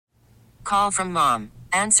call from mom.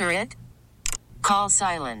 Answer it. Call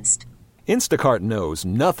silenced. Instacart knows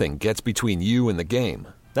nothing gets between you and the game.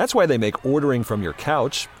 That's why they make ordering from your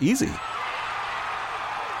couch easy.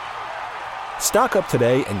 Stock up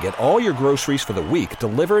today and get all your groceries for the week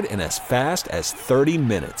delivered in as fast as 30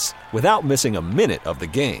 minutes without missing a minute of the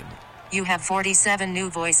game. You have 47 new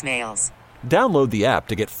voicemails. Download the app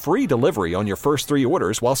to get free delivery on your first 3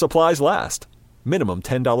 orders while supplies last. Minimum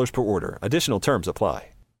 $10 per order. Additional terms apply.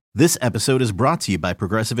 This episode is brought to you by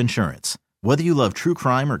Progressive Insurance. Whether you love true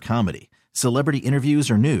crime or comedy, celebrity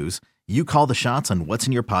interviews or news, you call the shots on what's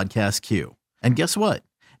in your podcast queue. And guess what?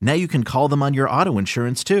 Now you can call them on your auto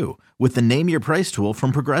insurance too with the Name Your Price tool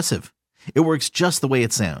from Progressive. It works just the way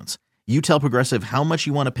it sounds. You tell Progressive how much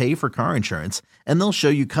you want to pay for car insurance, and they'll show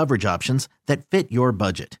you coverage options that fit your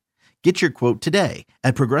budget. Get your quote today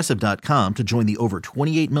at Progressive.com to join the over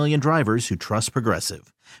 28 million drivers who trust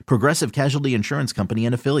Progressive. Progressive Casualty Insurance Company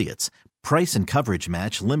and Affiliates. Price and coverage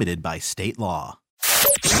match limited by state law.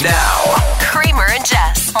 Now, Kramer and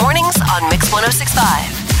Jess. Mornings on Mix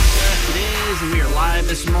 106.5. It is, and we are live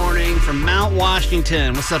this morning from Mount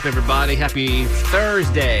Washington. What's up, everybody? Happy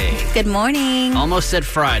Thursday. Good morning. Almost said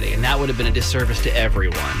Friday, and that would have been a disservice to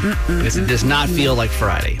everyone. Because it does not feel like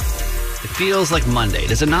Friday. It feels like Monday.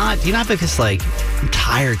 Does it not? Do you not feel this, like, I'm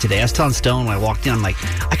tired today? I was telling Stone when I walked in, I'm like,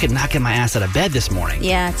 I could not get my ass out of bed this morning.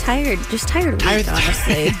 Yeah, tired. Just tired week,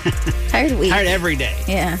 honestly. Tired week. Tired every day.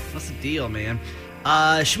 Yeah. What's the deal, man?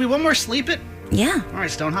 Should we one more sleep it? Yeah. All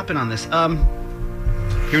right, Stone, hop in on this.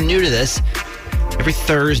 You're new to this. Every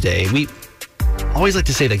Thursday, we always like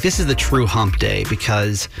to say, like, this is the true hump day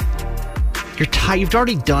because you're tired. You've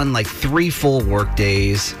already done, like, 3 full work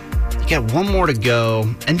days. You got one more to go,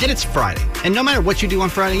 and then it's Friday. And no matter what you do on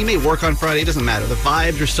Friday, you may work on Friday, it doesn't matter. The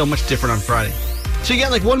vibes are so much different on Friday. So you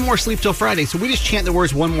got like one more sleep till Friday. So we just chant the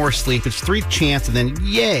words one more sleep. It's 3 chants and then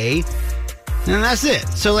yay. And that's it.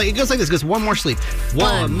 So like it goes like this. It goes one more sleep.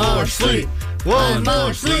 One more sleep. One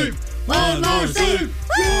more sleep. One more sleep.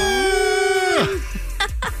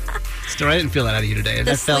 Still, I didn't feel that out of you today.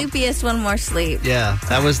 The sleepiest one more sleep. Yeah,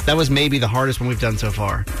 that was maybe the hardest one we've done so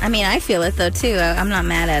far. I mean, I feel it though too. I'm not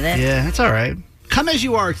mad at it. Yeah, that's all right. Come as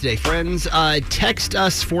you are today, friends. Text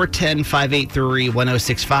us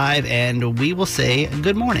 410-583-1065, and we will say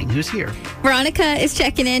good morning. Who's here? Veronica is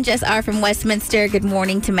checking in. Jess R. from Westminster. Good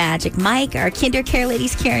morning to Magic Mike. Our kinder care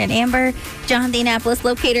ladies, Karen and Amber. John, the Annapolis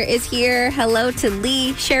locator, is here. Hello to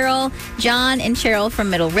Lee, Cheryl, John, and Cheryl from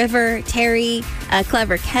Middle River. Terry,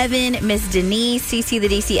 Clever Kevin, Miss Denise, CC, the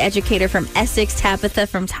DC educator from Essex, Tabitha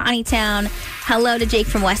from Tawnytown. Hello to Jake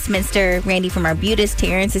from Westminster. Randy from Arbutus.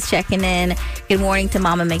 Terrence is checking in. Good morning to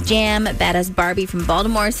Mama McJam, Badass Barbie from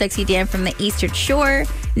Baltimore, Sexy Dan from the Eastern Shore,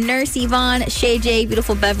 Nurse Yvonne, Shay J,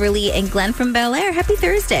 Beautiful Beverly, and Glenn from Bel Air. Happy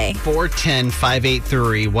Thursday.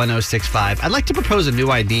 410-583-1065. I'd like to propose a new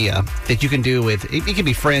idea that you can do with, it can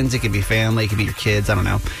be friends, it can be family, it can be your kids, I don't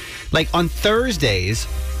know. Like on Thursdays,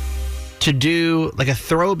 to do like a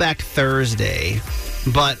throwback Thursday,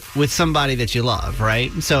 but with somebody that you love,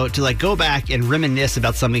 right? So to like go back and reminisce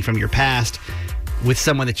about something from your past with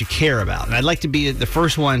someone that you care about. And I'd like to be the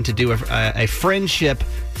first one to do a friendship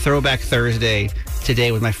throwback Thursday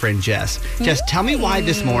today with my friend Jess. Jess, tell me why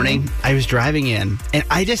this morning I was driving in and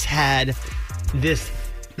I just had this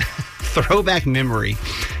throwback memory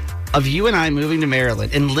of you and I moving to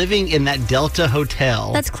Maryland and living in that Delta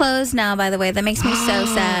Hotel. That's closed now, by the way. That makes me so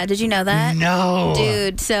sad. Did you know that? No.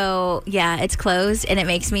 Dude, so yeah, it's closed and it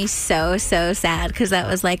makes me so sad because that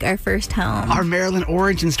was like our first home. Our Maryland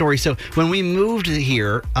origin story. So when we moved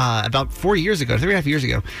here about 4 years ago, 3.5 years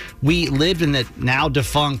ago, we lived in the now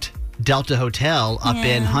defunct Delta Hotel up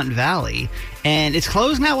in Hunt Valley. And it's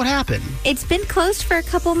closed now? What happened? It's been closed for a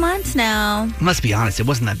couple months now. Let's be honest, it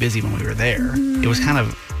wasn't that busy when we were there. It was kind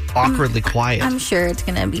of awkwardly quiet. I'm sure it's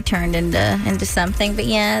going to be turned into something, but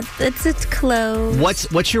yeah, it's closed.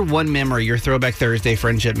 What's your one memory, your throwback Thursday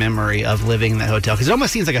friendship memory of living in that hotel? Because it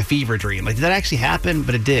almost seems like a fever dream. Like, did that actually happen?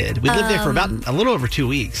 But it did. We lived there for about a little over 2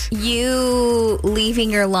 weeks. You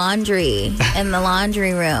leaving your laundry in the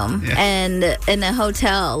laundry room and in the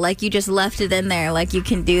hotel, like you just left it in there, like you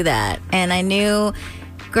can do that. And I knew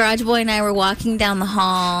Garage Boy and I were walking down the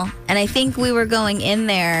hall, and I think we were going in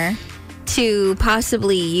there to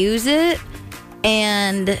possibly use it,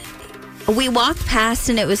 and we walked past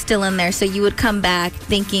and it was still in there, so you would come back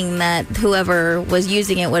thinking that whoever was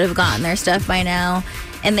using it would have gotten their stuff by now.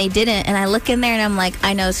 and they didn't. And I look in there and I'm like,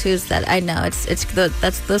 I know who's that. I know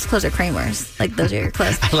those clothes are Kramer's. Like, those are your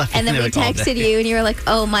clothes. And then we texted you and you were like,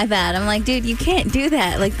 oh, my bad. I'm like, dude, you can't do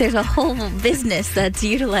that. Like, there's a whole business that's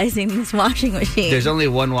utilizing this washing machine. There's only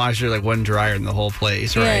one washer, like one dryer in the whole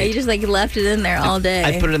place, right? Yeah, you just like left it in there all day.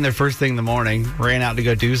 I put it in there first thing in the morning, ran out to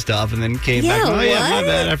go do stuff, and then came back. Oh, yeah, my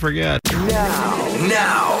bad, I forgot.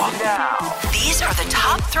 Now. These are the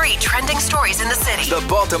top 3 trending stories in the city. The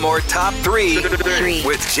Baltimore Top 3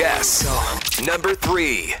 with Jess. Number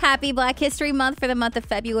 3. Happy Black History Month. For the month of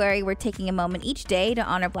February, we're taking a moment each day to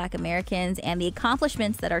honor Black Americans and the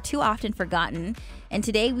accomplishments that are too often forgotten. And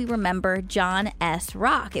today we remember John S.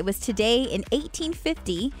 Rock. It was today in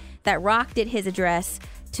 1850 that Rock did his address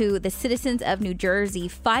to the citizens of New Jersey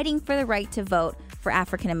fighting for the right to vote for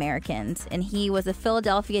African Americans. And he was a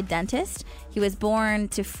Philadelphia dentist. He was born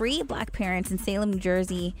to free Black parents in Salem, New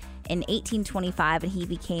Jersey in 1825, and he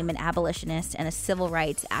became an abolitionist and a civil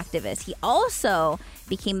rights activist. He also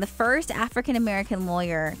became the first African American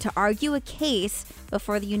lawyer to argue a case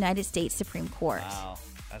before the United States Supreme Court. Wow.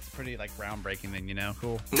 That's pretty, groundbreaking then,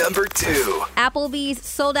 Cool. Number 2. Applebee's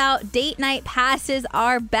sold out date night passes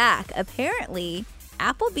are back. Apparently,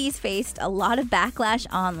 Applebee's faced a lot of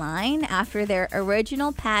backlash online after their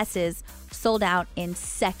original passes sold out in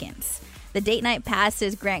seconds. The date night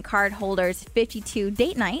passes grant card holders 52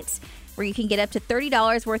 date nights, where you can get up to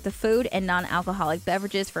 $30 worth of food and non-alcoholic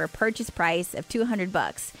beverages for a purchase price of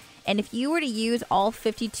 $200. And if you were to use all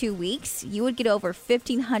 52 weeks, you would get over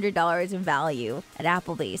 $1,500 in value at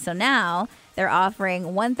Applebee's. So now they're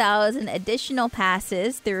offering 1,000 additional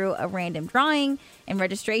passes through a random drawing, and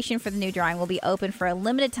registration for the new drawing will be open for a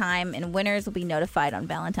limited time, and winners will be notified on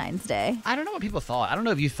Valentine's Day. I don't know what people thought. I don't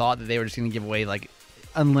know if you thought that they were just going to give away,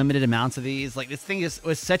 unlimited amounts of these. This thing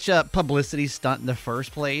was such a publicity stunt in the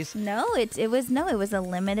first place. No, it was a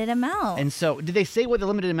limited amount. And so, did they say what the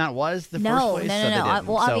limited amount was? First place? No.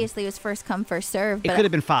 So Obviously, it was first come, first serve. It could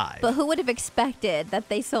have been 5. But who would have expected that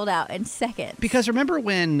they sold out in seconds? Because remember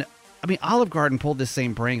when, Olive Garden pulled this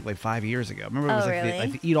same prank 5 years ago. Remember it was really?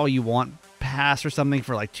 the Eat All You Want pass or something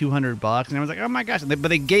for $200, and I was like, oh my gosh! But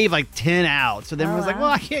they gave 10 out. So then everyone was like,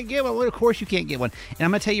 well, I can't get one. Well, of course you can't get one. And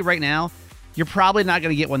I'm gonna tell you right now, you're probably not going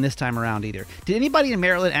to get one this time around either. Did anybody in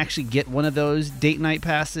Maryland actually get one of those date night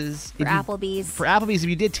passes? For Applebee's? For Applebee's, if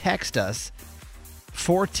you did, text us.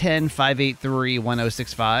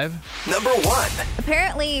 410-583-1065. Number 1.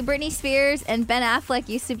 Apparently, Britney Spears and Ben Affleck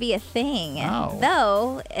used to be a thing. Oh.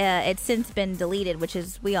 Though, it's since been deleted, which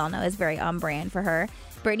we all know is very on brand for her.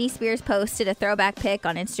 Britney Spears posted a throwback pic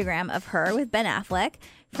on Instagram of her with Ben Affleck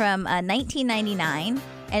from 1999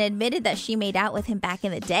 and admitted that she made out with him back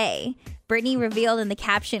in the day. Britney revealed in the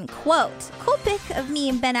caption, quote, "Cool pic of me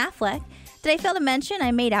and Ben Affleck. Did I fail to mention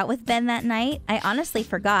I made out with Ben that night? I honestly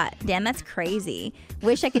forgot. Damn, that's crazy.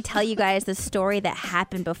 Wish I could tell you guys the story that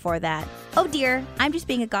happened before that. Oh dear, I'm just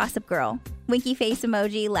being a gossip girl." Winky face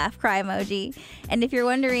emoji, laugh cry emoji. And if you're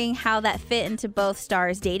wondering how that fit into both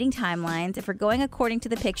stars' dating timelines, if we're going according to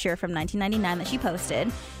the picture from 1999 that she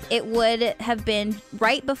posted, it would have been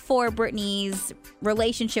right before Britney's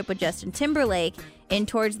relationship with Justin Timberlake and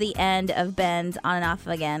towards the end of Ben's on and off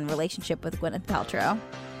again relationship with Gwyneth Paltrow.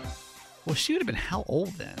 Well, she would have been how old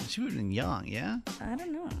then? She would have been young, yeah? I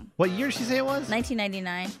don't know. What year did she say it was?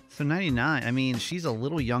 1999. So 99. She's a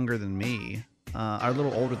little younger than me. Or a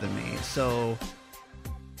little older than me. So,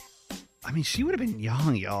 she would have been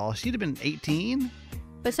young, y'all. She'd have been 18.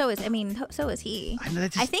 But so is he. I know,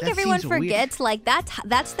 I think everyone forgets,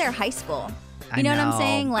 that's their high school. You know what I'm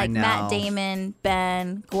saying? Matt Damon,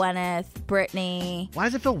 Ben, Gwyneth, Britney. Why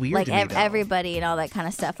does it feel weird to me, though? Everybody and all that kind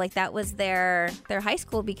of stuff. That was their high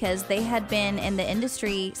school because they had been in the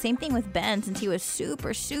industry. Same thing with Ben since he was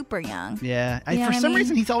super, super young. Yeah. For some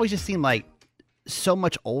reason, he's always just seemed so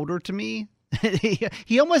much older to me.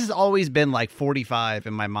 He almost has always been 45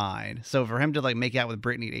 in my mind. So for him to make out with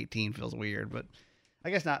Britney at 18 feels weird, but I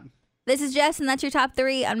guess not. This is Jess, and that's your top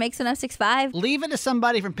 3 on Mix 106.5. Leave it to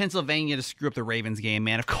somebody from Pennsylvania to screw up the Ravens game,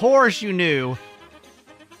 man. Of course you knew.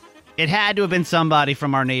 It had to have been somebody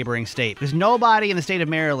from our neighboring state, because nobody in the state of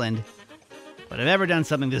Maryland would have ever done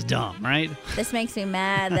something this dumb, right? This makes me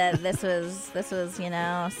mad that this was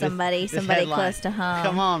somebody close to home.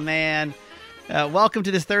 Come on, man. Welcome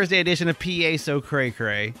to this Thursday edition of PA So Cray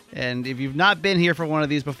Cray. And if you've not been here for one of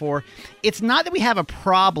these before, it's not that we have a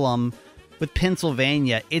problem with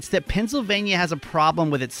Pennsylvania. It's that Pennsylvania has a problem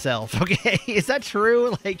with itself, okay? Is that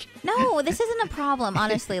true? No, this isn't a problem,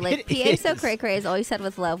 honestly. PA So Cray Cray is always said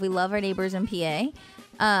with love. We love our neighbors in PA.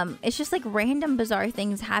 It's just like random bizarre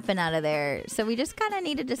things happen out of there. So we just kind of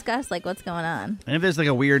need to discuss like what's going on. And if there's like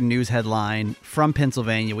a weird news headline from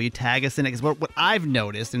Pennsylvania, will you tag us in it? Because what I've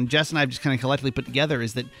noticed, and Jess and I have just kind of collectively put together,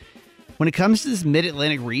 is that when it comes to this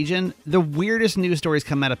mid-Atlantic region, the weirdest news stories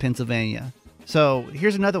come out of Pennsylvania. So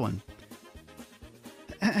here's another one.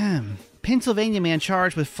 Pennsylvania man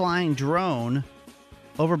charged with flying drone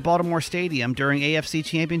over Baltimore Stadium during AFC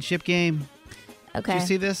Championship game. Okay. Did you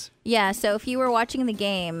see this? Yeah, so if you were watching the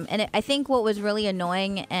game, and I think what was really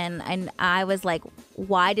annoying, and I was like,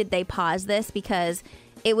 why did they pause this? Because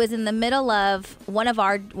it was in the middle of one of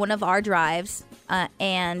our drives,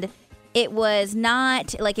 and it was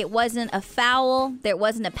not, like, it wasn't a foul, there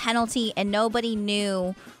wasn't a penalty, and nobody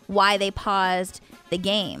knew why they paused the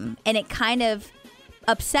game. And it kind of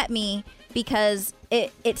upset me because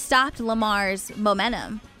it stopped Lamar's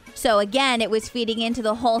momentum. So again, it was feeding into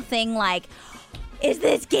the whole thing like, is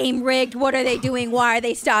this game rigged? What are they doing? Why are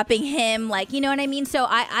they stopping him? Like, you know what I mean? So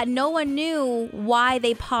I no one knew why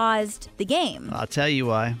they paused the game. I'll tell you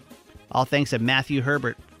why. All thanks to Matthew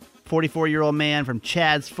Herbert, 44-year-old man from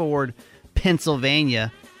Chadds Ford,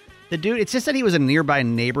 Pennsylvania. The dude, it's just that he was in a nearby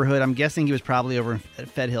neighborhood. I'm guessing he was probably over at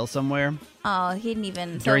Fed Hill somewhere. Oh, he didn't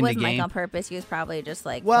even. So During it the wasn't like game. on purpose. He was probably just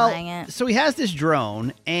like flying it. So he has this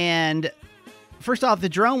drone, and first off, the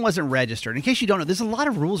drone wasn't registered. In case you don't know, there's a lot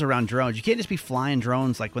of rules around drones. You can't just be flying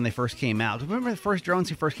drones like when they first came out. Remember the first drones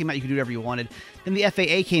who first came out, you could do whatever you wanted. Then the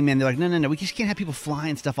FAA came in, they're like, no, we just can't have people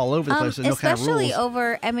flying stuff all over the place. There's no kind of rules. Especially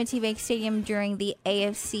over M&T Bank Stadium during the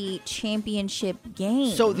AFC Championship game.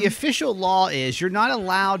 So the official law is you're not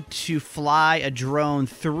allowed to fly a drone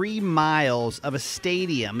 3 miles of a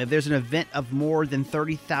stadium if there's an event of more than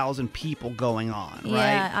 30,000 people going on, right?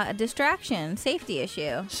 Yeah, a distraction, safety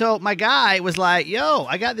issue. So my guy was like, yo,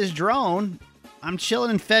 I got this drone. I'm chilling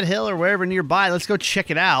in Fed Hill or wherever nearby. Let's go check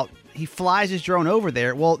it out. He flies his drone over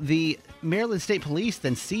there. Well, the Maryland State Police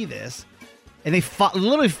then see this, and they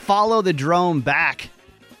literally follow the drone back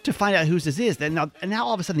to find out whose this is. And now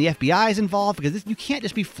all of a sudden the FBI is involved because you can't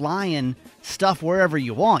just be flying stuff wherever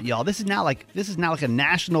you want, y'all. This is now like a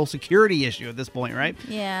national security issue at this point, right?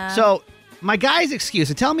 Yeah. So my guy's excuse,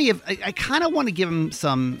 and tell me if I kind of want to give him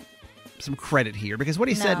some credit here, because what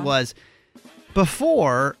he said was,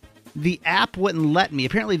 before, the app wouldn't let me.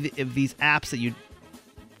 Apparently, these apps that you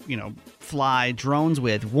fly drones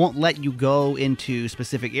with won't let you go into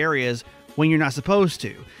specific areas when you're not supposed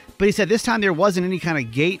to. But he said this time there wasn't any kind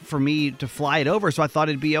of gate for me to fly it over, so I thought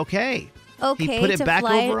it'd be okay. Okay, he put it to back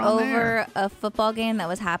fly over it on over there. a football game that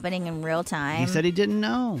was happening in real time. He said he didn't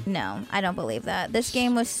know. No, I don't believe that. This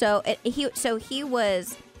game was he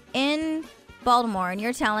was in Baltimore, and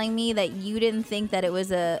you're telling me that you didn't think that it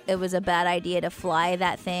was a bad idea to fly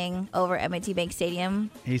that thing over M&T Bank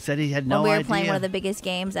Stadium? He said he had no idea. When we were playing one of the biggest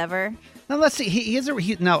games ever. Now let's see.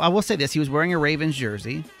 No, I will say this. He was wearing a Ravens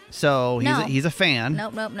jersey, so he's a fan.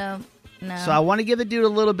 Nope. No. So I want to give the dude a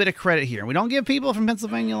little bit of credit here. We don't give people from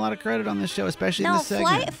Pennsylvania a lot of credit on this show, especially in this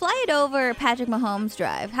segment. Fly it over Patrick Mahomes'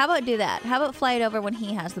 drive. How about do that? How about fly it over when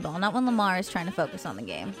he has the ball, not when Lamar is trying to focus on the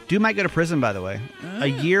game? Dude might go to prison, by the way. A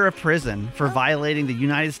year of prison for violating the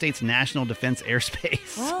United States National Defense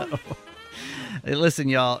airspace. Well, So, listen,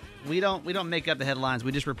 y'all, we don't make up the headlines.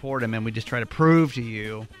 We just report them, and we just try to prove to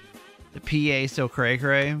you the PA so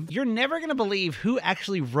cray-cray. You're never going to believe who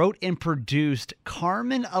actually wrote and produced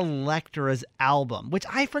Carmen Electra's album, which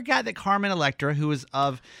I forgot that Carmen Electra, who is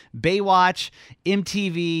of Baywatch,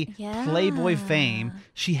 MTV, Playboy fame,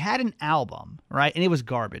 she had an album, right? And it was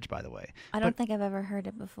garbage, by the way. I don't think I've ever heard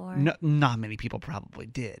it before. No, not many people probably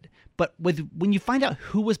did. But when you find out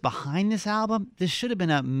who was behind this album, this should have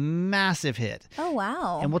been a massive hit. Oh,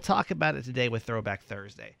 wow. And we'll talk about it today with Throwback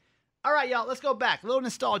Thursday. All right, y'all, let's go back. A little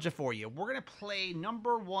nostalgia for you. We're going to play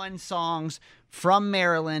number one songs from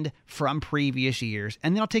Maryland from previous years.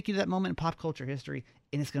 And then I'll take you to that moment in pop culture history,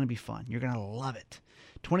 and it's going to be fun. You're going to love it.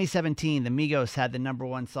 2017, the Migos had the number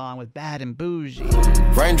one song with Bad and Bougie.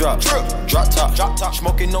 Raindrop, drop top,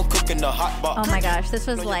 smoking, no cooking, the hot box. Oh my gosh, this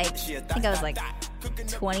was like, I think I was like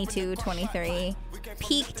 22, 23.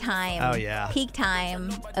 Peak time. Oh, yeah. Peak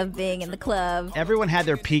time of being in the club. Everyone had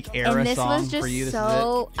their peak era And this song was just for you. This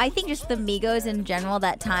so, I think just the Migos in general,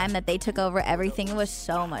 that time that they took over everything, it was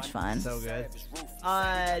so much fun. So good.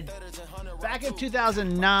 Back in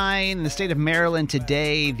 2009, in the state of Maryland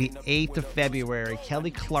today, the 8th of February,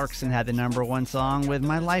 Kelly Clarkson had the number one song with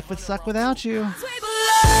My Life Would Suck Without You.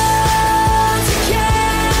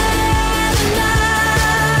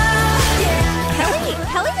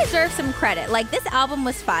 Kelly deserves some credit. Like, this album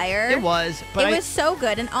was fire. It was. But it was so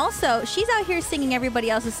good. And also, she's out here singing everybody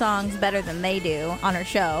else's songs better than they do on her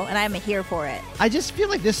show, and I'm here for it. I just feel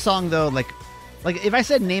like this song, though, like, Like, if I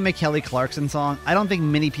said name a Kelly Clarkson song, I don't think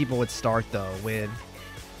many people would start, though, with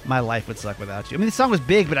My Life Would Suck Without You. I mean, the song was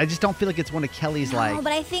big, but I just don't feel like it's one of Kelly's, No,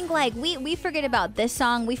 but I think, like, we forget about this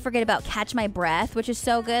song. We forget about Catch My Breath, which is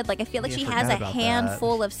so good. Like, I feel like she has a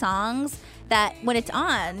handful of songs that when it's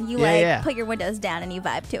on, you, put your windows down and you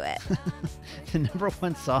vibe to it. The number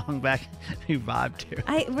one song back you vibe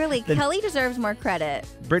to. Kelly deserves more credit.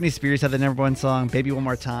 Britney Spears had the number one song, Baby One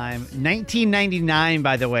More Time. 1999,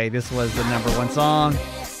 by the way, this was the number one song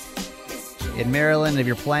in Maryland. If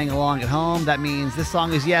you're playing along at home, that means this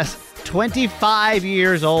song is, 25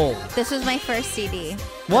 years old. This was my first CD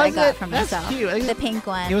I got from That's myself. Cute. The pink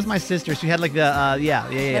one. It was my sister. She had like the,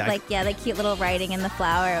 With the cute little writing in the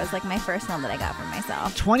flower. It was like my first one that I got for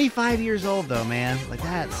myself. 25 years old, though, man. Like,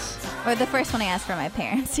 that's... Or the first one I asked for my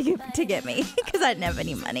parents to get me because I didn't have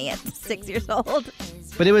any money at 6 years old.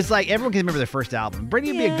 But it was like, everyone can remember their first album. Britney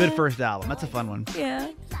would be a good first album. That's a fun one. Yeah.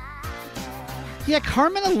 Yeah,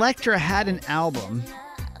 Carmen Electra had an album,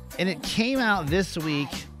 and it came out this week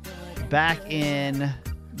back in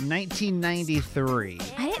 1993.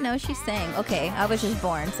 I didn't know she sang. Okay, I was just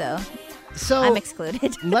born, so I'm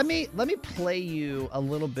excluded. let me play you a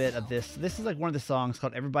little bit of this. This is like one of the songs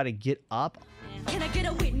called Everybody Get Up. Can I get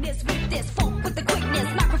a witness with this funk with the quickness?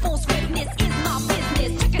 Microphone swiftness is my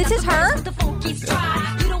business. This is her?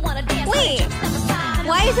 Wait,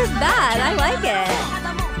 why is this bad? I like it.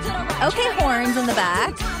 Okay, horns in the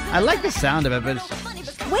back. I like the sound of it, but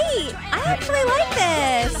wait, I actually like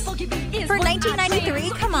this. For 1993,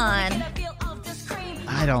 come on.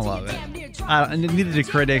 I don't love it. Neither did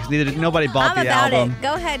critics. Nobody bought the about album. It.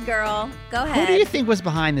 Go ahead, girl. Go ahead. Who do you think was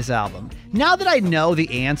behind this album? Now that I know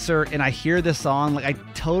the answer and I hear the song, like I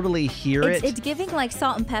totally hear it. It's giving like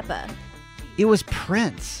Salt and Pepper. It was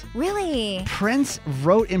Prince. Really? Prince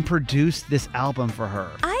wrote and produced this album for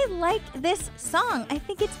her. I like this song. I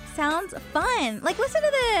think it sounds fun. Like, listen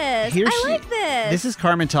to this. I like this. This is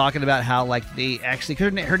Carmen talking about how, like, they actually,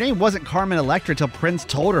 her name wasn't Carmen Electra until Prince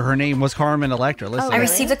told her her name was Carmen Electra. Listen. I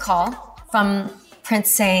received a call from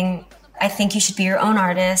Prince saying, I think you should be your own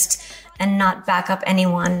artist and not back up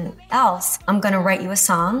anyone else. I'm going to write you a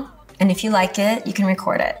song, and if you like it, you can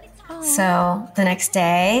record it. Oh. So the next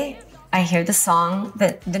day, I hear the song.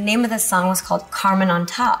 The name of the song was called Carmen on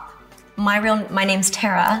Top. My name's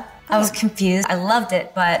Tara. I was confused. I loved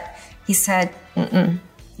it, but he said,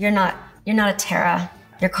 you're not a Tara.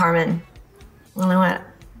 You're Carmen. And I went,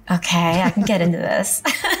 okay, I can get into this.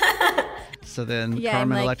 So then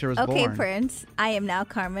Carmen Electra was born. Okay, Prince, I am now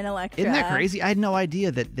Carmen Electra. Isn't that crazy? I had no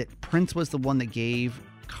idea that Prince was the one that gave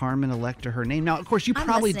Carmen Electra her name. Now, of course, you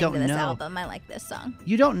probably don't know. I'm listening to this album. I like this song.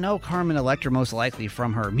 You don't know Carmen Electra most likely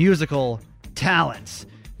from her musical talents.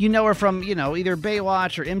 You know her from, either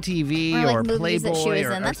Baywatch or MTV or like Playboy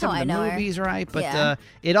or some of the movies, right? But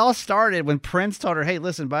it all started when Prince told her, hey,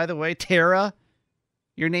 listen, by the way, Tara,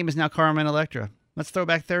 your name is now Carmen Electra. Let's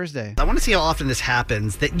Throwback Thursday. I want to see how often this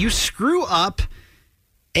happens, that you screw up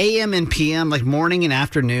AM and PM, like morning and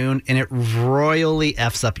afternoon, and it royally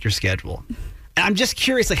F's up your schedule. I'm just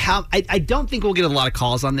curious, like how I don't think we'll get a lot of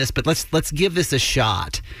calls on this, but let's give this a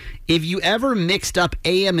shot. If you ever mixed up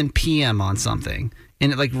AM and PM on something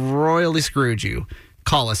and it like royally screwed you,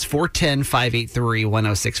 call us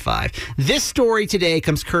 410-583-1065. This story today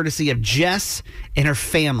comes courtesy of Jess and her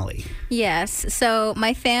family. Yes. So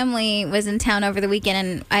my family was in town over the weekend,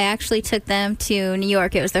 and I actually took them to New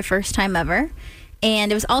York. It was their first time ever.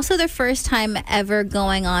 And it was also their first time ever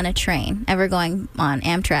going on a train, ever going on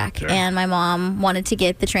Amtrak. Sure. And my mom wanted to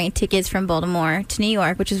get the train tickets from Baltimore to New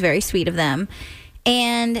York, which was very sweet of them.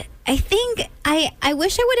 And I think I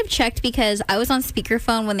wish I would have checked, because I was on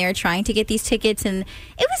speakerphone when they were trying to get these tickets, and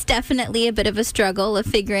it was definitely a bit of a struggle of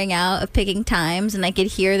picking times, and I could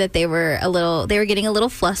hear that they were getting a little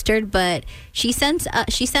flustered, but she sent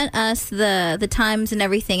us the times and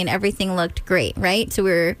everything looked great, right?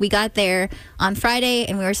 So we got there on Friday,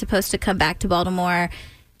 and we were supposed to come back to Baltimore,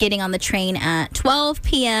 getting on the train at 12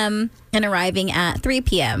 p.m. and arriving at 3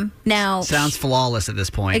 p.m. Now, sounds flawless at this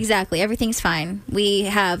point. Exactly. Everything's fine. We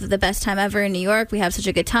have the best time ever in New York. We have such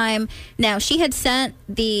a good time. Now, she had sent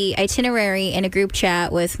the itinerary in a group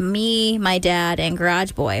chat with me, my dad, and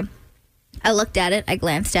Garage Boy. I looked at it. I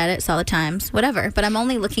glanced at it, saw the times, whatever. But I'm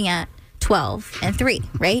only looking at 12 and 3,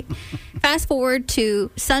 right? Fast forward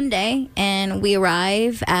to Sunday, and we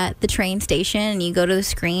arrive at the train station, and you go to the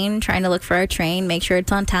screen trying to look for our train, make sure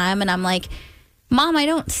it's on time, and I'm like, Mom, I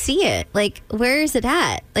don't see it. Like, where is it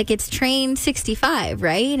at? Like, it's train 65,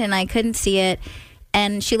 right? And I couldn't see it.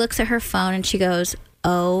 And she looks at her phone, and she goes,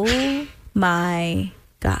 oh, my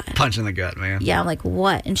God. Punch in the gut, man. Yeah, I'm like,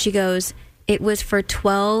 what? And she goes, It was for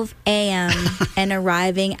 12 a.m. and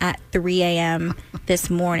arriving at 3 a.m. this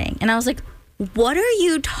morning. And I was like, what are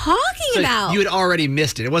you talking about? You had already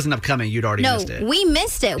missed it. It wasn't upcoming. You'd already missed it. No, we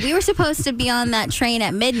missed it. We were supposed to be on that train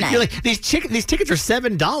at midnight. You're like, these tickets are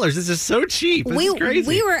 $7. This is so cheap. This is crazy.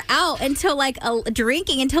 We were out until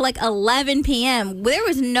drinking until 11 p.m. There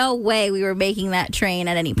was no way we were making that train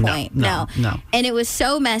at any point. No. And it was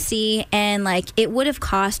so messy, and it would have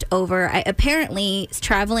cost over. Apparently,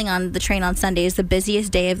 traveling on the train on Sunday is the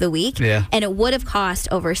busiest day of the week. Yeah. And it would have cost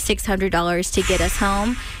over $600 to get us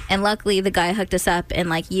home. And luckily, the guy hooked us up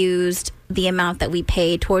and used the amount that we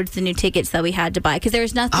paid towards the new tickets that we had to buy because there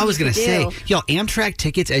was nothing. I was going to say, Amtrak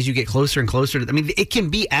tickets as you get closer and closer. It can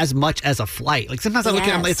be as much as a flight. Sometimes I look at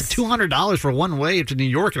it, I'm like, it's $200 for one way to New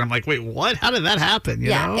York, and I'm like, wait, what? How did that happen?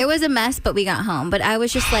 You know? It was a mess, but we got home. But I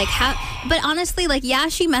was just like, how? But honestly,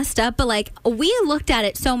 she messed up, but we looked at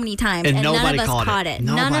it so many times, and none of us caught it.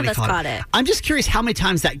 None of us caught it. I'm just curious how many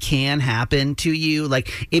times that can happen to you.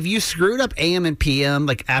 If you screwed up AM and PM,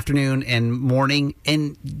 afternoon and morning,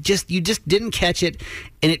 and you just didn't catch it,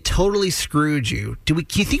 and it totally screwed you. Do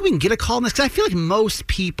you think we can get a call on this? Because I feel like most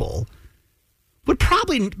people would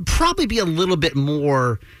probably be a little bit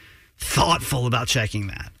more thoughtful about checking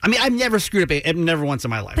that. I've never screwed up, never once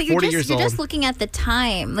in my life. But 40 years old. You're just looking at the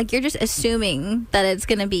time. You're just assuming that it's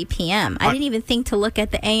going to be PM. I didn't even think to look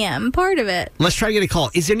at the AM part of it. Let's try to get a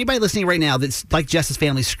call. Is there anybody listening right now that's like Jess's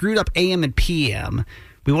family, screwed up AM and PM?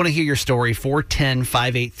 We want to hear your story.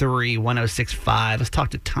 410-583-1065. Let's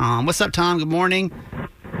talk to Tom. What's up, Tom? Good morning.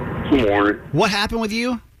 Good morning. What happened with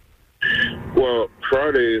you? Well,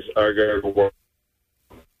 Fridays I go to work.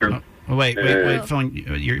 Wait. Phone.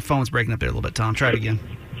 Your phone's breaking up there a little bit, Tom. Try it again.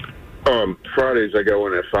 Fridays I go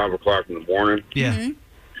in at 5 o'clock in the morning. Yeah.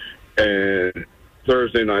 Mm-hmm. And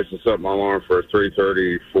Thursday nights I set my alarm for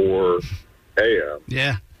 3:34 a.m.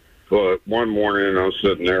 Yeah. But one morning I was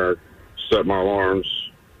sitting there, set my alarms,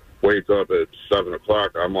 wake up at 7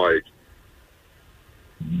 o'clock. I'm like,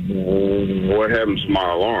 what happened to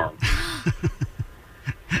my alarm?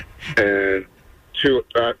 And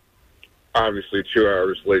obviously 2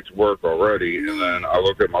 hours late to work already. And then I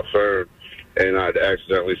look at my phone, and I'd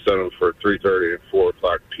accidentally set them for 3:30 and 4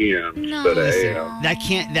 o'clock p.m. instead of a.m. That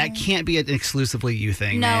can't be an exclusively you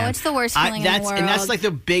thing. No, man. It's the worst feeling in the world. And that's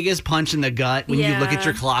the biggest punch in the gut when you look at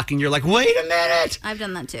your clock and you're like, wait a minute. I've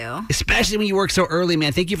done that too. Especially when you work so early,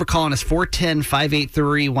 man. Thank you for calling us.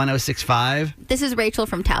 410-583-1065. This is Rachel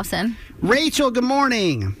from Towson. Rachel, good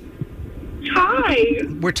morning. Hi.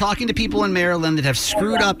 We're talking to people in Maryland that have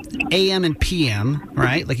screwed up AM and PM,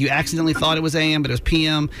 right? You accidentally thought it was AM, but it was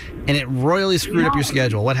PM, and it royally screwed up your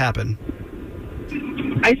schedule. What happened?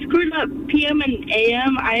 I screwed up PM and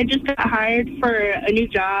AM. I had just got hired for a new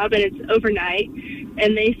job, and it's overnight.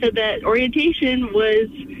 And they said that orientation was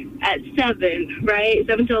at 7, right?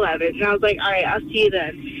 7 to 11. And I was like, all right, I'll see you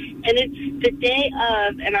then. And it's the day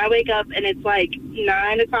of, and I wake up, and it's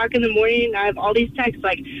 9 o'clock in the morning, and I have all these texts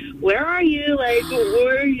where are you?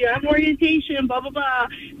 Where you have orientation, blah, blah, blah.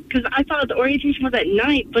 Because I thought the orientation was at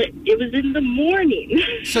night, but it was in the morning.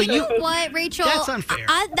 So you what, Rachel? That's unfair.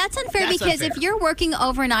 That's unfair because if you're working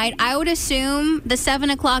overnight, I would assume the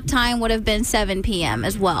 7 o'clock time would have been 7 p.m.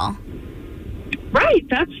 as well. Right,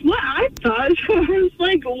 that's what I thought. I was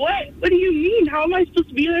like, what? What do you mean? How am I supposed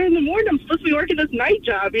to be there in the morning? I'm supposed to be working this night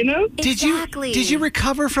job, you know? Exactly. Did you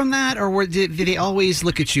recover from that, or did they always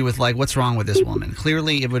look at you with what's wrong with this woman?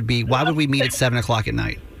 Clearly, it would be, why would we meet at 7 o'clock at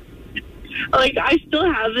night? I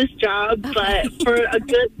still have this job, but for a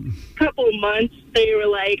good couple months, they were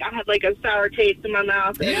I had a sour taste in my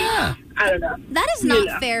mouth. And I don't know. That is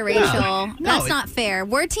not fair, Rachel. No, That's not fair.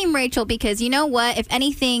 We're Team Rachel because you know what? If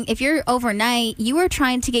anything, if you're overnight, you are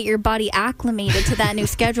trying to get your body acclimated to that new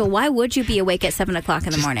schedule. Why would you be awake at 7 o'clock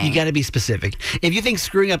in the morning? You got to be specific. If you think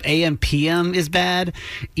screwing up AM, PM is bad,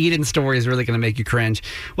 Eden's story is really going to make you cringe.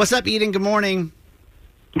 What's up, Eden? Good morning.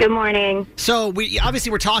 Good morning. So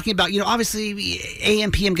we're talking about, obviously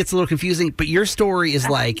AM, PM gets a little confusing, but your story is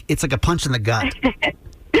it's like a punch in the gut.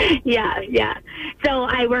 Yeah. So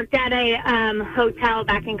I worked at a hotel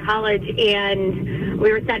back in college, and we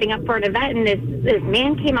were setting up for an event, and this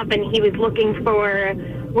man came up, and he was looking for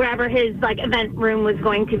wherever his event room was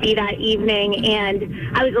going to be that evening,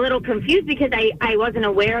 and I was a little confused because I wasn't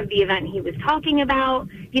aware of the event he was talking about.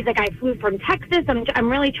 He's like, I flew from Texas. I'm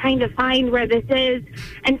really trying to find where this is.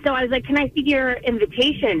 And so I was like, can I see your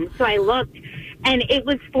invitation? So I looked, and it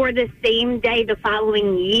was for the same day the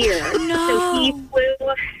following year. No. So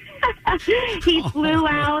he flew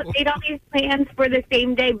out, made all these plans for the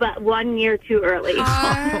same day, but 1 year too early.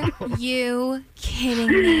 Are you kidding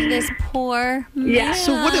me? This poor man. Yeah.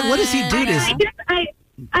 So what does he do?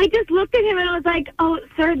 I just looked at him and I was like, "Oh,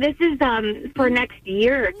 sir, this is for next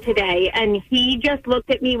year today," and he just looked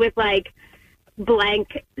at me with like a blank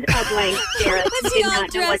stare. Was he all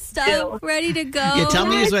dressed up, ready to go? Yeah, tell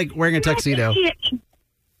me he's like wearing a tuxedo.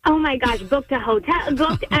 Oh my gosh, booked a hotel,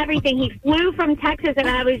 booked everything. He flew from Texas, and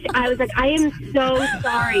I was like, I am so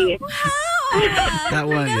sorry. That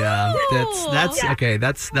one, yeah. That's okay.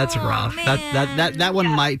 That's rough. That one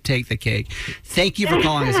might take the cake. Thank you for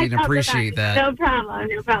calling us, Eden. Appreciate that. No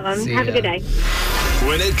problem. See Have ya. a good day.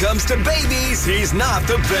 When it comes to babies, he's not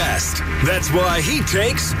the best. That's why he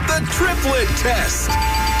takes the triplet test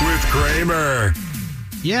with Kramer.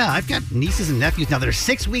 Yeah, I've got nieces and nephews now that are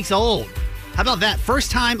 6 weeks old. How about that?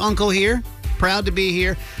 First time uncle here. Proud to be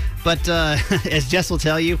here. But as Jess will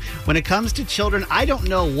tell you, when it comes to children, I don't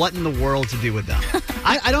know what in the world to do with them.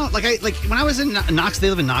 I don't like when I was in Knoxville. They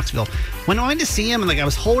live in Knoxville. When I went to see them and I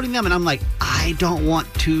was holding them, and I'm like, I don't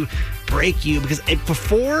want to break you because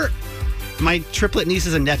before my triplet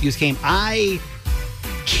nieces and nephews came, I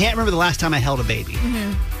can't remember the last time I held a baby.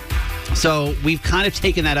 Mm-hmm. So we've kind of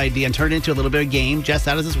taken that idea and turned it into a little bit of a game. Jess,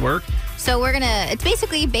 how does this work? So it's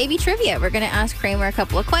basically baby trivia. We're going to ask Kramer a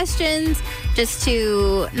couple of questions just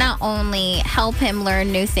to not only help him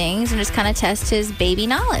learn new things and just kind of test his baby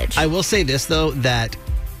knowledge. I will say this, though, that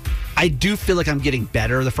I do feel like I'm getting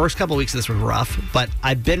better. The first couple of weeks of this were rough, but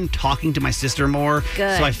I've been talking to my sister more.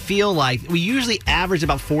 Good. So I feel like we usually average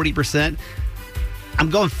about 40%.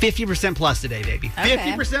 I'm going 50% plus today, baby. Okay.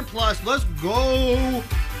 50% plus. Let's go.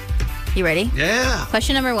 You ready? Yeah.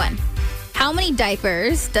 Question number 1. How many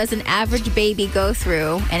diapers does an average baby go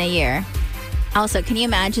through in a year? Also, can you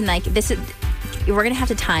imagine we're going to have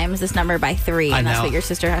to times this number by 3, and that's what your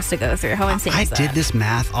sister has to go through. How insane is that? I did this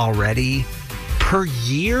math already. Per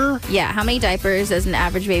year? Yeah, how many diapers does an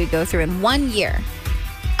average baby go through in 1 year?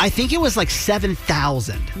 I think it was like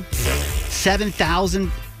 7,000.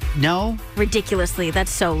 7,000? No? Ridiculously.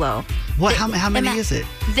 That's so low. What? How many is it?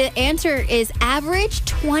 The answer is average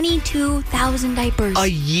 22,000 diapers. A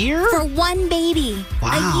year? For one baby.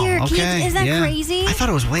 Wow. A year. Okay. Is that crazy? I thought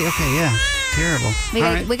it was way. Okay, yeah.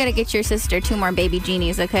 Terrible. We got to get your sister 2 more baby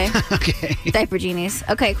genies, okay? Okay. Diaper genies.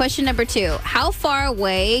 Okay, question number 2. How far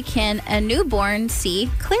away can a newborn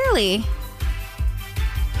see clearly?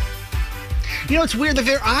 You know, it's weird.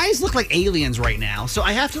 Their eyes look like aliens right now. So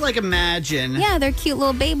I have to imagine. Yeah, they're cute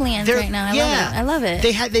little Babelians right now. I love it.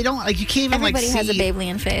 They don't you can't even Everybody see. has a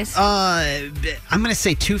Babelian face. I'm gonna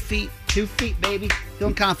say 2 feet. 2 feet, baby.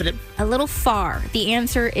 Feeling confident. A little far. The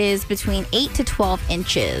answer is between 8 to 12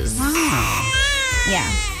 inches. Wow. Yeah.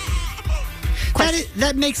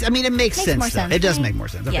 That makes. I mean, it makes sense. More sense. It does make more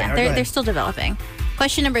sense. Okay, yeah, they're still developing.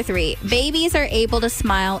 Question number 3. Babies are able to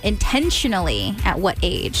smile intentionally at what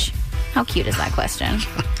age? How cute is that question?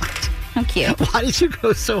 How cute. Why did you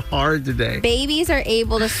go so hard today? Babies are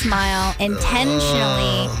able to smile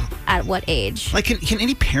intentionally at what age? Can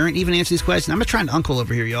any parent even answer these questions? I'm a trying uncle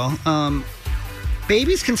over here, y'all.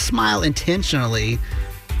 Babies can smile intentionally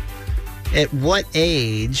at what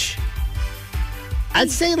age?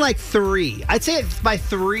 I'd say 3. I'd say by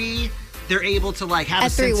 3, they're able to have a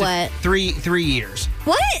sense of 3 years.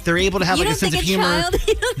 What? They're able to have a sense of humor.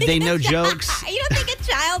 They know jokes. You don't think a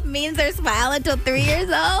child means they're smiling until 3 years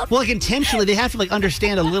old? Well, intentionally, they have to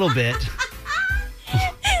understand a little bit.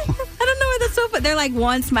 I don't know where that's so, but they're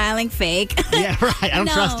one smiling fake. Yeah, right. I don't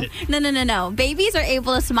trust it. No. Babies are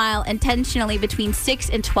able to smile intentionally between 6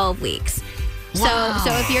 and 12 weeks. Wow.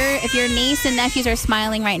 So if your niece and nephews are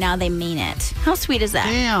smiling right now, they mean it. How sweet is that?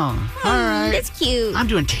 Damn. All right. It's cute. I'm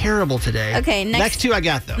doing terrible today. Okay, next 2 I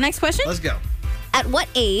got though. Next question. Let's go. At what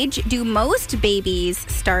age do most babies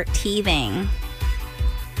start teething?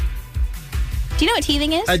 Do you know what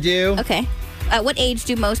teething is? I do. Okay. At what age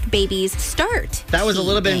do most babies start? That was teething? a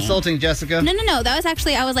little bit insulting, Jessica. No. That was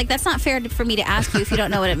actually, I was like, that's not fair for me to ask you if you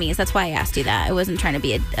don't know what it means. That's why I asked you that. I wasn't trying to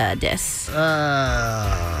be a diss.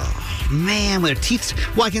 Man, with their teeth.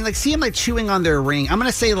 Well, I can see them chewing on their ring. I'm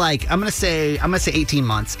gonna say 18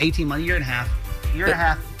 months. 18 months, year and a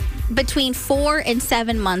half. Between 4 and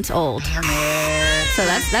 7 months old. Damn it. So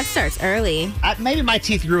that starts early. Maybe my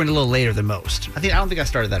teeth grew in a little later than most. I don't think I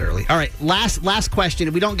started that early. All right, last question.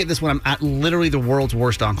 If we don't get this one, I'm literally the world's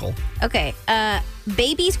worst uncle. Okay.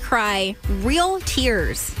 Babies cry real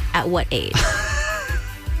tears at what age?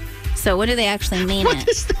 So what do they actually mean?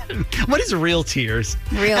 What is real tears?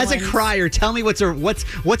 Real As ones. a crier, tell me what's a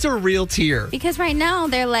real tear? Because right now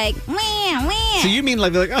they're like, wah, wah. So you mean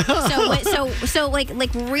like they're like, So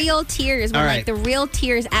like real tears, when All like right. the real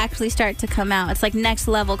tears actually start to come out. It's like next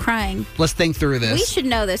level crying. Let's think through this. We should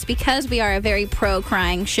know this because we are a very pro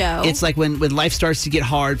crying show. It's like when life starts to get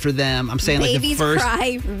hard for them. I'm saying babies like the first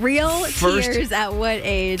cry real tears at what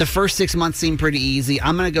age? The first 6 months seem pretty easy.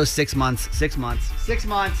 I'm gonna go 6 months. 6 months. 6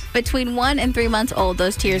 months. Between 1 and 3 months old,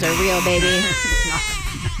 those tears are real, baby.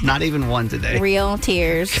 Not even one today. Real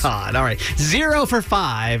tears. God. All right. 0 for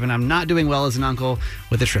 5, and I'm not doing well as an uncle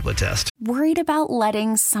with a triplet test. Worried about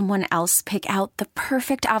letting someone else pick out the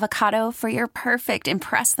perfect avocado for your perfect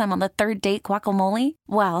impress them on the third date guacamole?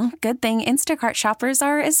 Well, good thing Instacart shoppers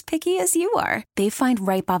are as picky as you are. They find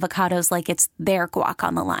ripe avocados like it's their guac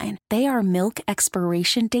on the line. They are milk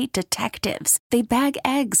expiration date detectives. They bag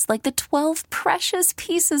eggs like the 12 precious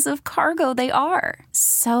pieces of cargo they are.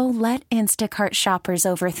 So let Instacart shoppers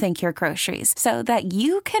overthink your groceries so that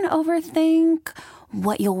you can overthink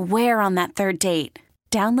what you'll wear on that third date.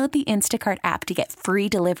 Download the Instacart app to get free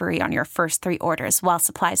delivery on your first 3 orders while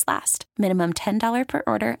supplies last. Minimum $10 per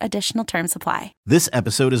order. Additional terms apply. This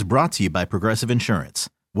episode is brought to you by Progressive Insurance.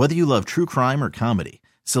 Whether you love true crime or comedy,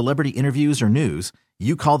 celebrity interviews or news,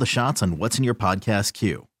 you call the shots on what's in your podcast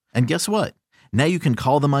queue. And guess what? Now you can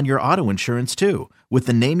call them on your auto insurance too with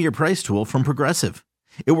the Name Your Price tool from Progressive.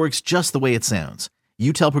 It works just the way it sounds.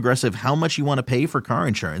 You tell Progressive how much you want to pay for car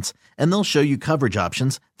insurance, and they'll show you coverage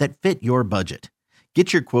options that fit your budget.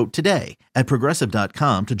 Get your quote today at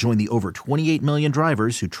Progressive.com to join the over 28 million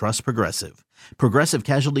drivers who trust Progressive. Progressive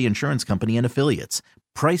Casualty Insurance Company and Affiliates.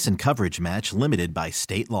 Price and coverage match limited by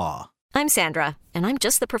state law. I'm Sandra, and I'm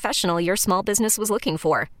just the professional your small business was looking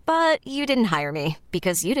for. But you didn't hire me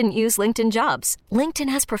because you didn't use LinkedIn Jobs. LinkedIn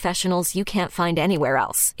has professionals you can't find anywhere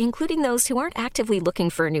else, including those who aren't actively looking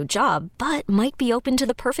for a new job, but might be open to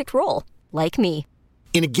the perfect role, like me.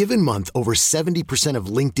 In a given month, over 70% of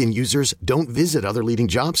LinkedIn users don't visit other leading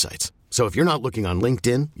job sites. So if you're not looking on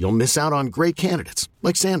LinkedIn, you'll miss out on great candidates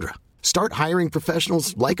like Sandra. Start hiring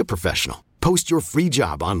professionals like a professional. Post your free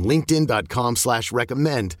job on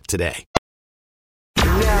linkedin.com/recommend today.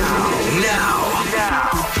 Now.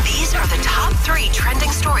 These are the top 3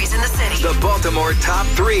 trending stories in the city. The Baltimore Top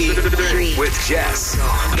 3 with Jess.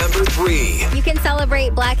 Number 3. You can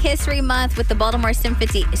celebrate Black History Month with the Baltimore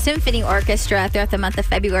Symphony Orchestra throughout the month of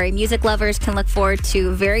February. Music lovers can look forward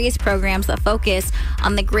to various programs that focus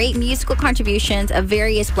on the great musical contributions of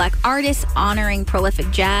various Black artists, honoring prolific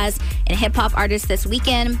jazz and hip-hop artists this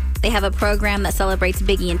weekend. They have a program that celebrates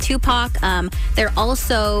Biggie and Tupac. They're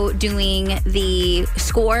also doing the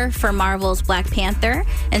score for Marvel's Black Panther.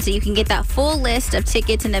 And so you can get that full list of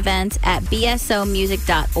tickets and events at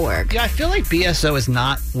bsomusic.org. Yeah, I feel like BSO is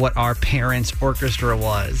not what our parents' orchestra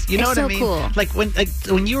was. You know It's what I so mean? cool. Like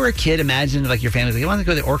when you were a kid, imagine like your family's like, you want to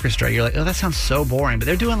go to the orchestra? You're like, oh, that sounds so boring. But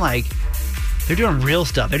they're doing real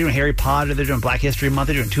stuff. They're doing Harry Potter. They're doing Black History Month.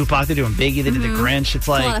 They're doing Tupac. They're doing Biggie. They did the Grinch. It's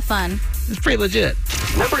like a lot of fun. It's pretty legit.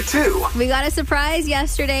 Number 2. We got a surprise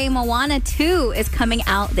yesterday. Moana 2 is coming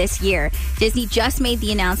out this year. Disney just made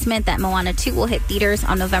the announcement that Moana 2 will hit theaters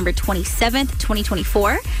on November 27th,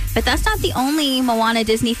 2024. But that's not the only Moana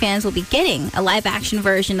Disney fans will be getting. A live-action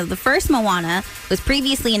version of the first Moana was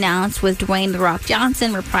previously announced with Dwayne "The Rock"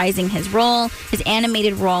 Johnson reprising his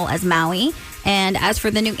animated role as Maui. And as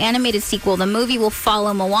for the new animated sequel, the movie will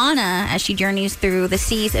follow Moana as she journeys through the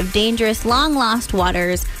seas of dangerous, long-lost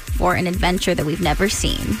waters for an adventure that we've never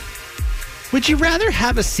seen. Would you rather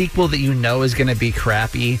have a sequel that you know is going to be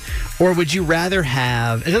crappy, or would you rather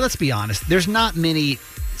have... Let's be honest. There's not many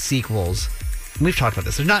sequels. We've talked about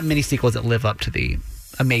this. There's not many sequels that live up to the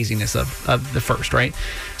amazingness of the first, right?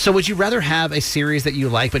 So would you rather have a series that you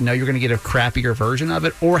like but know you're going to get a crappier version of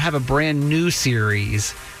it, or have a brand new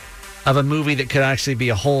series of a movie that could actually be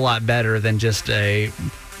a whole lot better than just a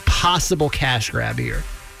possible cash grab here?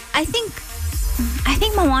 I think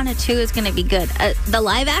Moana 2 is going to be good. The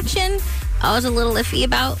live action, I was a little iffy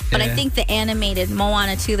about, but I think the animated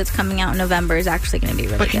Moana 2 that's coming out in November is actually going to be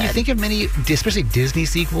really good. But can you think of many, especially Disney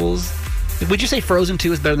sequels? Would you say Frozen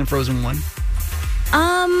 2 is better than Frozen 1?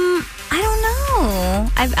 I don't know.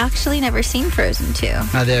 I've actually never seen Frozen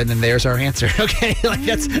 2. Then there's our answer. Okay, like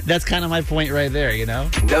that's kind of my point right there, you know?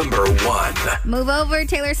 Number 1. Move over,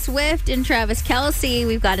 Taylor Swift and Travis Kelce.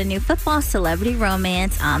 We've got a new football celebrity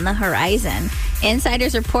romance on the horizon.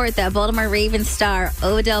 Insiders report that Baltimore Ravens star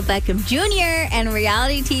Odell Beckham Jr. and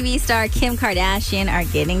reality TV star Kim Kardashian are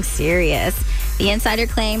getting serious. The insider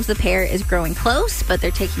claims the pair is growing close, but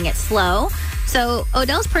they're taking it slow. So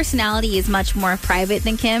Odell's personality is much more private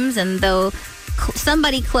than Kim's, and though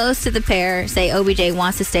somebody close to the pair say OBJ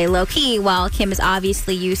wants to stay low-key, while Kim is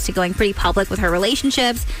obviously used to going pretty public with her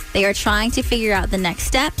relationships. They are trying to figure out the next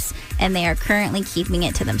steps, and they are currently keeping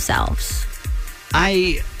it to themselves.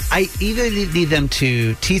 I either need them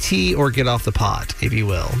to TT or get off the pot, if you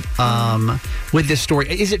will, with this story.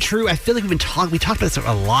 Is it true? I feel like we talked about this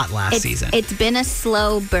a lot last season. It's been a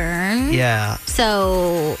slow burn. Yeah.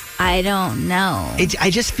 So I don't know. I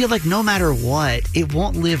just feel like no matter what, it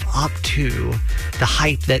won't live up to the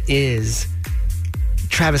hype that is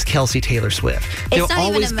Travis Kelce, Taylor Swift. They'll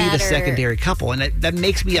always be the secondary couple, and that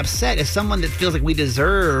makes me upset as someone that feels like we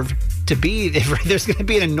deserve to be. If there's going to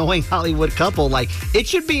be an annoying Hollywood couple, like, it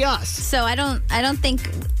should be us. So I don't think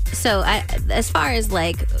so. As far as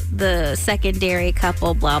like the secondary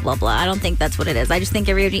couple, blah blah blah, I don't think that's what it is. I just think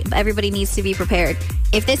everybody needs to be prepared.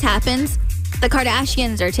 If this happens, the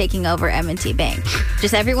Kardashians are taking over M&T Bank.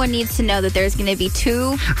 Just everyone needs to know that there's going to be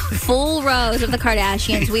 2 full rows of the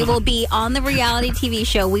Kardashians. We will be on the reality TV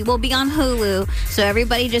show. We will be on Hulu. So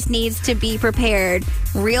everybody just needs to be prepared.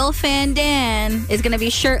 Real Fan Dan is going to be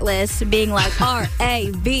shirtless, being like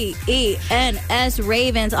RAVENS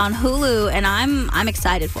Ravens on Hulu, and I'm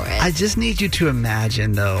excited for it. I just need you to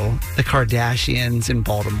imagine, though, the Kardashians in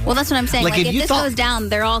Baltimore. Well, that's what I'm saying. Like if this goes down,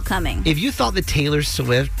 they're all coming. If you thought the Taylor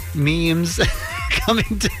Swift memes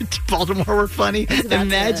coming to Baltimore were funny,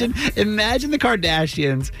 imagine the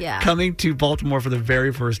Kardashians coming to Baltimore for the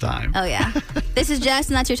very first time. Oh, yeah. This is Jess,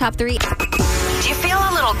 and that's your top 3. Do you feel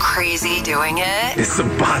a little crazy doing it? It's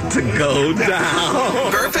about to go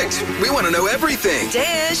down. Perfect. We want to know everything.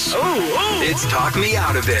 Dish. Oh. It's Talk Me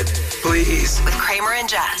Out of It, please. With Kramer and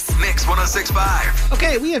Jess. Mix 106.5.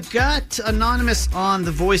 Okay, we have got Anonymous on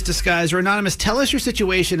the voice disguiser. Anonymous, tell us your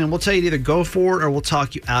situation, and we'll tell you to either go for it or we'll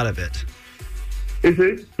talk you out of it. Is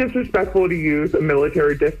it disrespectful to use a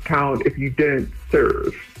military discount if you didn't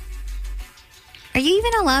serve? Are you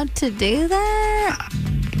even allowed to do that?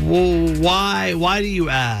 Well, why do you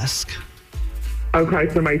ask?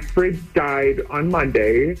 Okay, so my fridge died on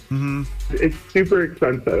Monday. Mm-hmm. It's super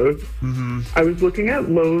expensive. Mm-hmm. I was looking at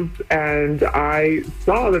Lowe's and I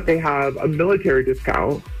saw that they have a military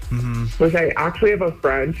discount. Mm-hmm. Which I actually have a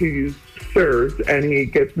friend who serves and he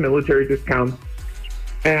gets military discounts.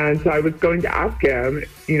 And so I was going to ask him,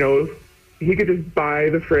 if he could just buy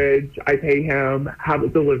the fridge, I pay him, have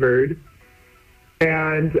it delivered.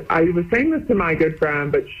 And I was saying this to my good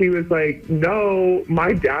friend, but she was like, no,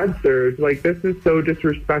 my dad serves. Like, this is so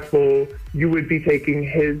disrespectful. You would be taking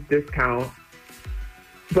his discount.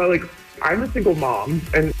 But, like, I'm a single mom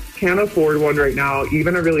and can't afford one right now,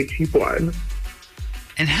 even a really cheap one.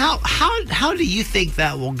 And how do you think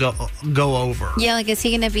that will go over? Yeah, like, is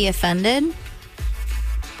he going to be offended?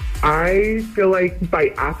 I feel like by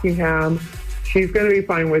asking him, he's going to be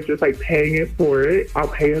fine with just, like, paying it for it. I'll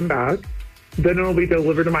pay him back. Then it'll be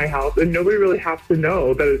delivered to my house, and nobody really has to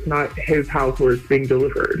know that it's not his house where it's being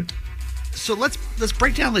delivered. So let's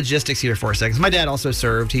break down logistics here for a second. My dad also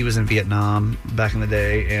served. He was in Vietnam back in the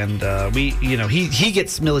day, and he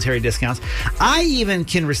gets military discounts. I even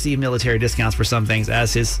can receive military discounts for some things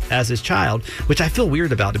as his child, which I feel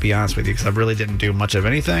weird about, to be honest with you, because I really didn't do much of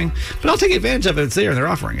anything. But I'll take advantage of it. It's there, and they're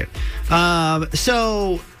offering it.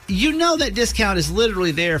 So that discount is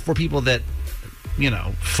literally there for people that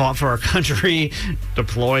fought for our country,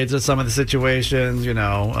 deployed to some of the situations.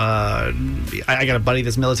 I got a buddy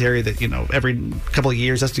that's military that, every couple of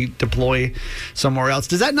years has to deploy somewhere else.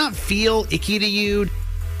 Does that not feel icky to you?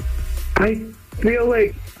 I feel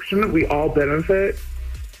like, shouldn't we all benefit?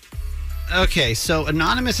 Okay, so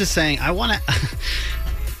Anonymous is saying, I want to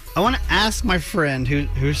ask my friend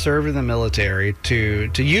who served in the military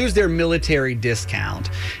to use their military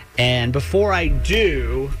discount. And before I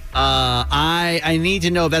do, I need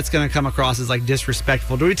to know if that's going to come across as like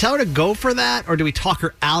disrespectful. Do we tell her to go for that, or do we talk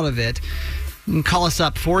her out of it? And call us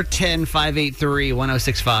up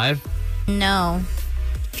 410-583-1065. No.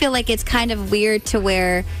 I feel like it's kind of weird to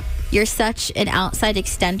where you're such an outside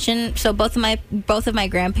extension. So both of my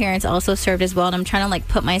grandparents also served as well, and I'm trying to like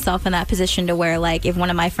put myself in that position to where like if one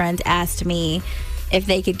of my friends asked me if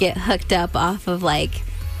they could get hooked up off of like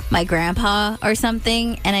my grandpa or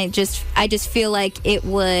something, and I just feel like it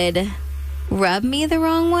would rub me the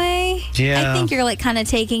wrong way. Yeah. I think you're like kind of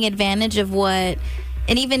taking advantage of what,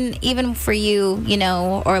 and even for you,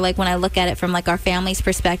 or like when I look at it from like our family's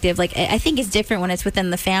perspective, like I think it's different when it's within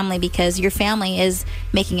the family because your family is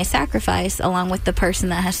making a sacrifice along with the person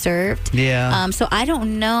that has served. Yeah. So I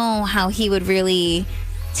don't know how he would really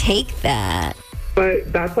take that.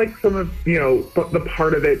 But that's like some of, the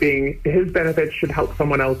part of it being his benefits should help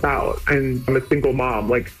someone else out. And I'm a single mom.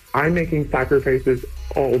 Like, I'm making sacrifices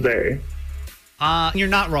all day. You're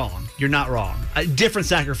not wrong. You're not wrong. Different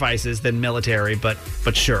sacrifices than military, but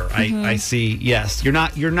sure, I see. Yes, you're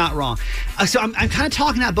not wrong. So I'm kind of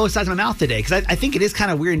talking out both sides of my mouth today because I think it is kind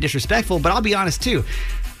of weird and disrespectful. But I'll be honest too.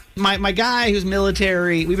 My guy who's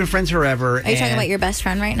military, we've been friends forever. Are you talking about your best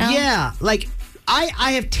friend right now? Yeah, like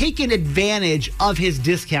I have taken advantage of his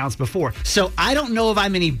discounts before, so I don't know if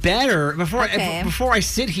I'm any better before I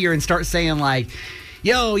sit here and start saying like,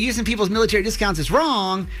 yo, using people's military discounts is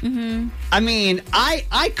wrong. Mm-hmm. I mean,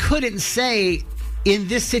 I couldn't say in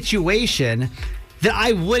this situation that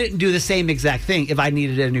I wouldn't do the same exact thing if I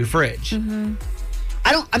needed a new fridge. Mm-hmm.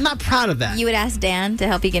 I'm not proud of that. You would ask Dan to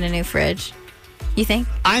help you get a new fridge, you think?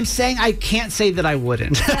 I'm saying I can't say that I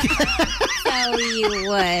wouldn't. So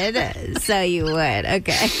you would.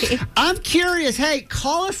 Okay. I'm curious. Hey,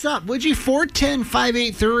 call us up. Would you?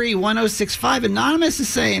 410-583-1065. Anonymous is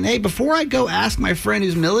saying, hey, before I go ask my friend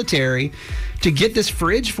who's military to get this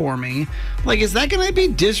fridge for me, like, is that going to be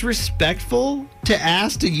disrespectful to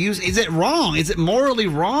ask to use? Is it wrong? Is it morally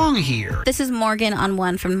wrong here? This is Morgan on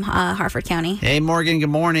one from Harford County. Hey, Morgan. Good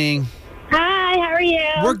morning. Hi, how are you?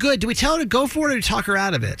 We're good. Do we tell her to go for it or talk her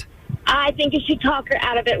out of it? I think you should talk her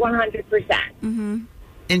out of it 100%. Mm-hmm.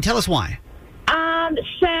 And tell us why.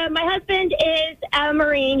 So my husband is a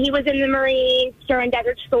Marine. He was in the Marines during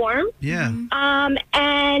Desert Storm. Yeah.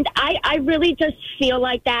 And I really just feel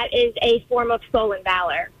like that is a form of stolen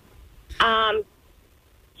valor.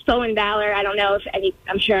 Stolen valor, I don't know if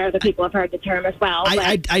I'm sure other people have heard the term as well.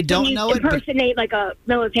 I don't know it. Impersonate like a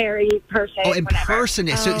military person. Oh,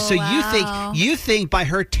 impersonate. So you think by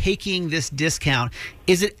her taking this discount,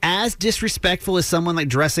 is it as disrespectful as someone like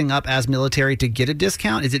dressing up as military to get a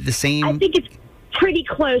discount? Is it the same? I think it's pretty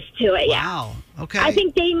close to it, yeah. Wow. Okay. I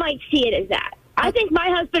think they might see it as that. I think my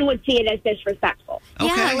husband would see it as disrespectful.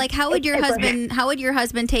 Okay. Yeah, like how would your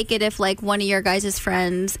husband take it if like one of your guys'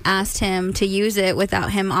 friends asked him to use it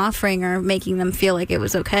without him offering or making them feel like it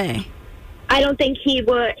was okay? I don't think he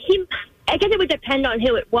would. I guess it would depend on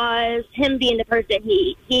who it was. Him being the person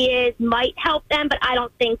he is might help them, but I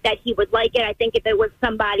don't think that he would like it. I think if it was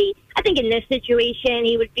somebody, I think in this situation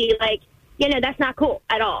he would be like, that's not cool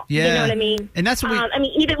at all. Yeah. You know what I mean? And that's what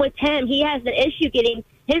even with him, he has an issue getting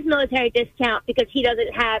his military discount because he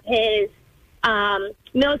doesn't have his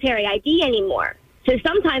military ID anymore. So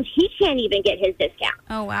sometimes he can't even get his discount.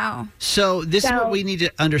 Oh, wow. So this is what we need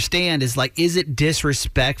to understand is like, is it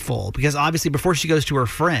disrespectful? Because obviously before she goes to her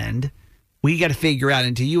friend, we got to figure out,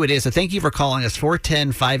 and to you it is. So thank you for calling us,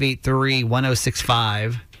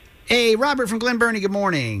 410-583-1065. Hey, Robert from Glen Burnie, good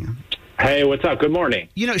morning. Hey, what's up? Good morning.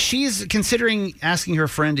 She's considering asking her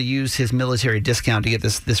friend to use his military discount to get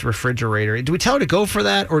this refrigerator. Do we tell her to go for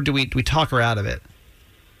that, or do we talk her out of it?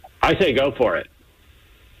 I say go for it.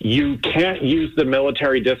 You can't use the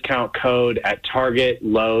military discount code at Target,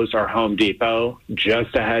 Lowe's, or Home Depot.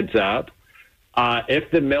 Just a heads up.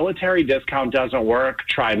 If the military discount doesn't work,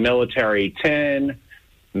 try military 10,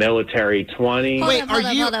 military 20. Hold up. Wait,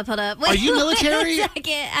 are you military? Wait a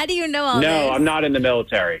second. How do you know all this? No, I'm not in the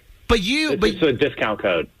military. It's a discount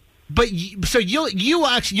code. So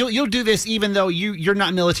you'll do this even though you're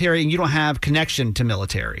not military and you don't have connection to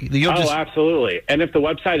military. Absolutely. And if the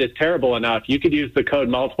website is terrible enough, you could use the code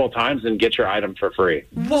multiple times and get your item for free.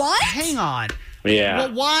 What? Hang on. Yeah.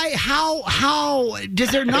 Well, why? How?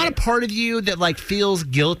 Does there not a part of you that like feels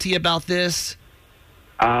guilty about this?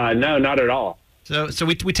 No, not at all. So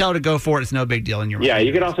we tell her to go for it. It's no big deal in your mind. Yeah,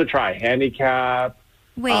 you could also try handicap.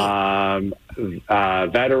 Wait.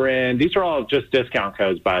 Veteran. These are all just discount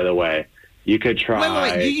codes, by the way. You could try.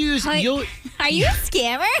 Wait. Are you a scammer?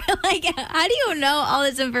 Like, how do you know all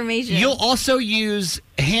this information? You'll also use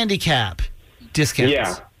handicap discounts.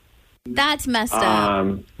 Yeah. That's messed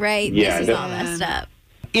up, right? Yeah, this is all messed up.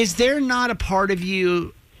 Is there not a part of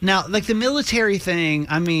you now, like the military thing?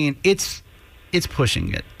 I mean, it's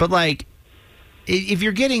pushing it, but like, if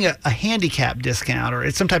you're getting a handicap discount or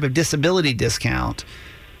it's some type of disability discount,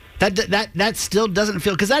 that still doesn't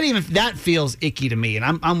feel, because that feels icky to me,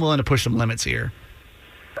 and I'm willing to push some limits here.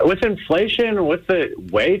 With inflation, with the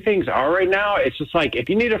way things are right now, it's just like if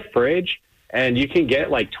you need a fridge and you can get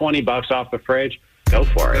like $20 off the fridge, go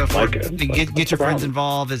for it. Get your friends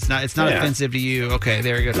involved. It's not offensive to you. Okay,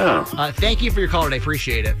 there you go. No. Thank you for your call today.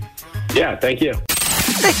 Appreciate it. Yeah, thank you.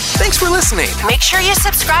 Hey, thanks for listening. Make sure you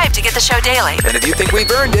subscribe to get the show daily. And if you think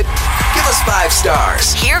we've earned it, give us 5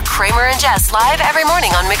 stars. Hear Kramer and Jess live every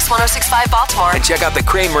morning on Mix 106.5 Baltimore. And check out the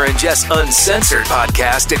Kramer and Jess Uncensored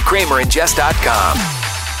podcast at kramerandjess.com.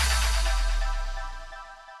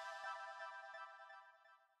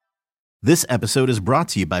 This episode is brought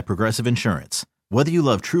to you by Progressive Insurance. Whether you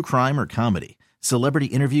love true crime or comedy, celebrity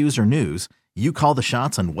interviews or news, you call the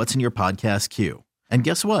shots on what's in your podcast queue. And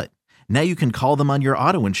guess what? Now you can call them on your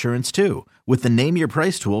auto insurance too with the Name Your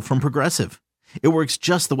Price tool from Progressive. It works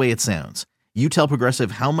just the way it sounds. You tell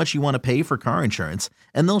Progressive how much you want to pay for car insurance,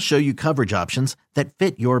 and they'll show you coverage options that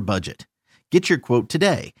fit your budget. Get your quote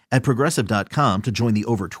today at Progressive.com to join the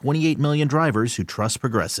over 28 million drivers who trust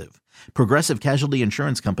Progressive. Progressive Casualty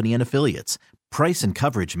Insurance Company and Affiliates. Price and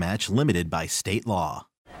coverage match limited by state law.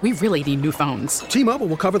 We really need new phones. T-Mobile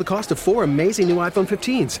will cover the cost of 4 amazing new iPhone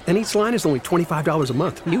 15s, and each line is only $25 a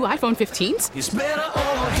month. New iPhone 15s? It's better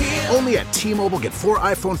over here. Only at T-Mobile, get 4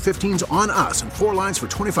 iPhone 15s on us and 4 lines for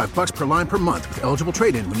 $25 per line per month with eligible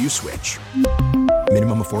trade-in when you switch.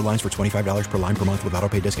 Minimum of 4 lines for $25 per line per month with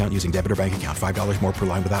autopay discount using debit or bank account. $5 more per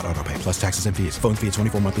line without autopay, plus taxes and fees. Phone fee at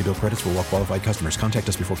 24 monthly bill credits for well-qualified customers. Contact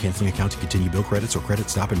us before canceling account to continue bill credits or credit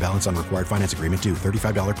stop and balance on required finance agreement due.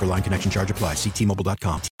 $35 per line connection charge applies. See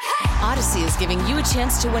T-Mobile.com. Odyssey is giving you a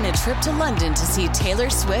chance to win a trip to London to see Taylor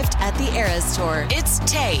Swift at the Eras Tour. It's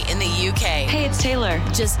Tay in the UK. Hey, it's Taylor.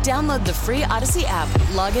 Just download the free Odyssey app,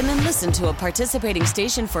 log in and listen to a participating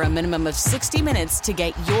station for a minimum of 60 minutes to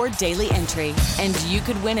get your daily entry. And you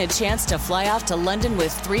could win a chance to fly off to London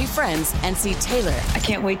with 3 friends and see Taylor. I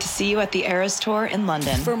can't wait to see you at the Eras Tour in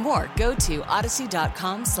London. For more, go to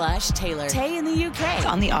odyssey.com/Taylor. Tay in the UK. It's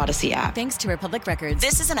on the Odyssey app. Thanks to Republic Records.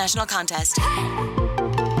 This is a national contest.